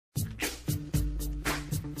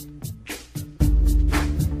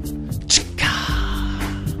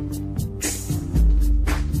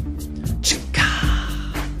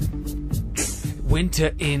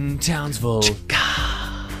winter in Townsville.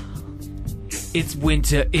 It's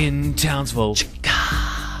winter in Townsville.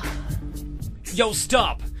 Yo,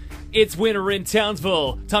 stop! It's winter in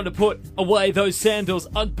Townsville. Time to put away those sandals,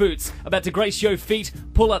 Ugg boots. About to grace your feet,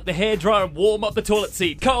 pull up the hairdryer and warm up the toilet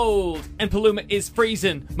seat. Cold! And Paluma is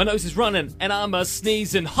freezing. My nose is running and I'm a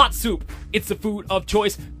sneezing. Hot soup! It's the food of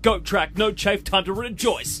choice. Goat track, no chafe, time to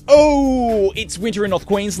rejoice. Oh, it's winter in North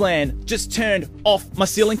Queensland. Just turned off my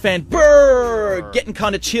ceiling fan. Brrr! Getting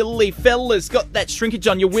kinda chilly, fellas. Got that shrinkage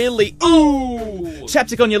on your willy. Ooh!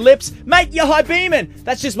 Chapstick on your lips. Mate, you're high beaming.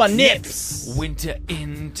 That's just my nips. Winter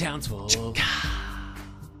in Townsville.